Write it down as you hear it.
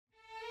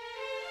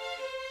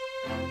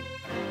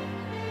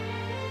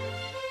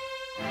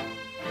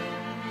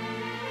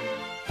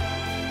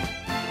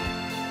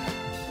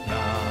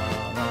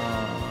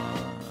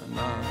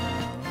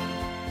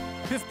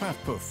Paf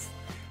poof.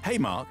 Hey,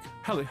 Mark.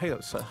 Hello, hey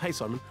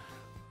Simon.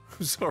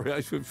 Sorry,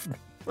 I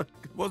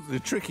Wasn't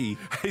it tricky?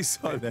 Hey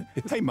Simon.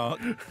 Hey, Mark.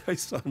 Hey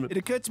Simon. It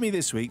occurred to me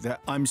this week that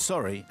I'm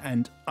sorry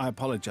and I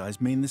apologise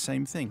mean the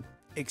same thing,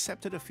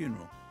 except at a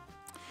funeral.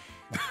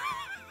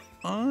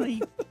 I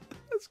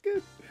That's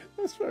good.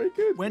 That's very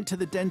good. went to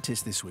the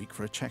dentist this week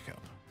for a checkup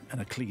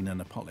and a clean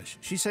and a polish.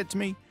 She said to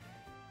me,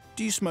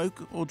 "Do you smoke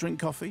or drink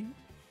coffee?"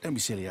 Don't be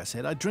silly, I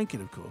said. I drink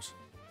it, of course.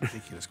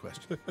 Ridiculous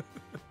question.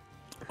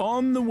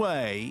 On the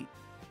way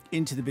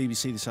into the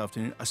BBC this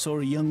afternoon, I saw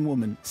a young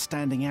woman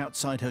standing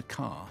outside her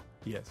car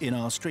Yes. in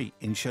our street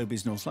in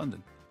Showbiz North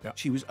London. Yeah.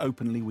 She was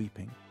openly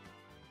weeping.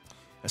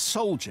 A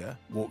soldier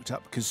walked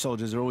up, because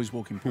soldiers are always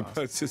walking past,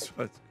 That's just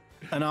right.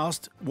 and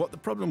asked what the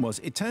problem was.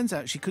 It turns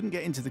out she couldn't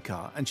get into the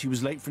car and she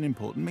was late for an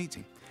important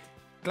meeting.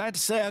 "Glad to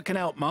say I can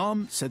help,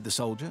 ma'am," said the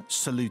soldier,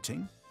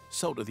 saluting.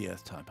 Salt of the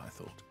earth type, I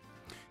thought.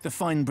 The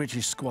fine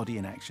British squaddy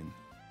in action.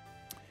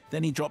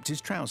 Then he dropped his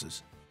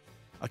trousers.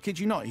 I kid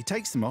you not, he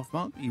takes them off,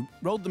 Mark. He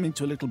rolled them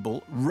into a little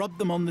ball, rubbed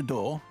them on the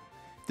door.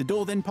 The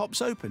door then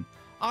pops open.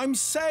 "I'm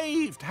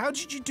saved! How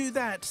did you do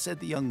that?"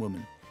 said the young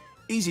woman.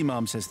 "Easy,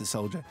 ma'am," says the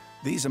soldier.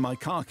 "These are my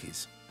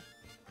khakis."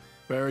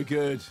 Very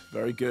good.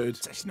 Very good.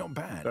 It's actually not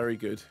bad. Very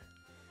good.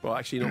 Well,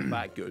 actually, not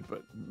that good,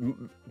 but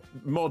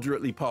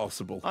moderately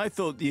passable. I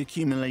thought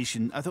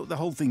the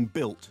whole thing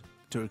built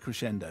to a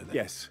crescendo there.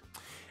 Yes.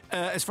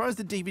 As far as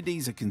the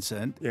DVDs are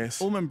concerned,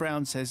 Yes. Allman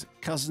Brown says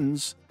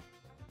cousins.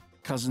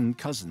 Cousins,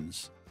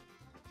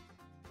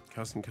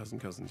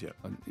 yeah.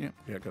 Yeah.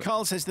 Yeah, got it.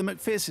 Carl says the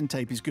McPherson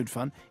tape is good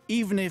fun,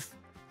 even if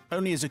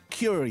only as a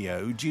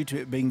curio due to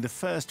it being the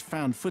first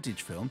found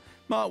footage film.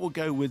 Mark will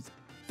go with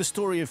the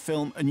story of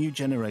film A New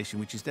Generation,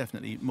 which is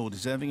definitely more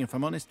deserving, if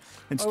I'm honest.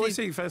 And Oh, I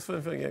see. First, yeah,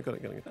 got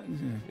it. Yeah,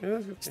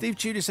 that's good. Steve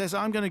Tudor says,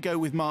 I'm going to go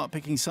with Mark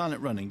picking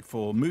Silent Running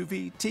for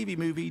movie, TV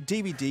movie,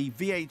 DVD,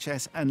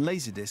 VHS and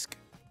Laserdisc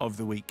of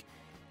the week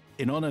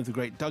in honour of the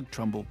great Doug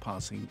Trumbull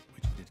passing,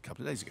 which he did a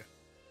couple of days ago.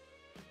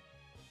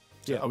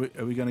 So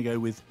Yeah. are we going to go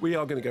with... We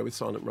are going to go with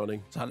Silent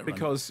Running. Silent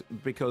Running.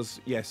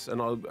 Because yes,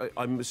 and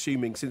I'm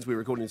assuming, since we're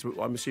recording this,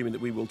 I'm assuming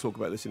that we will talk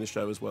about this in the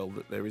show as well,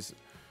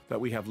 that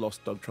we have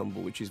lost Doug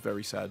Trumbull, which is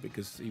very sad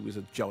because he was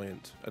a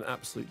giant, an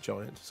absolute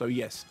giant. So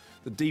yes,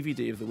 the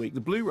DVD of the week,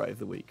 the Blu-ray of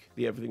the week,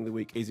 the everything of the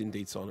week is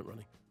indeed Silent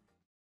Running.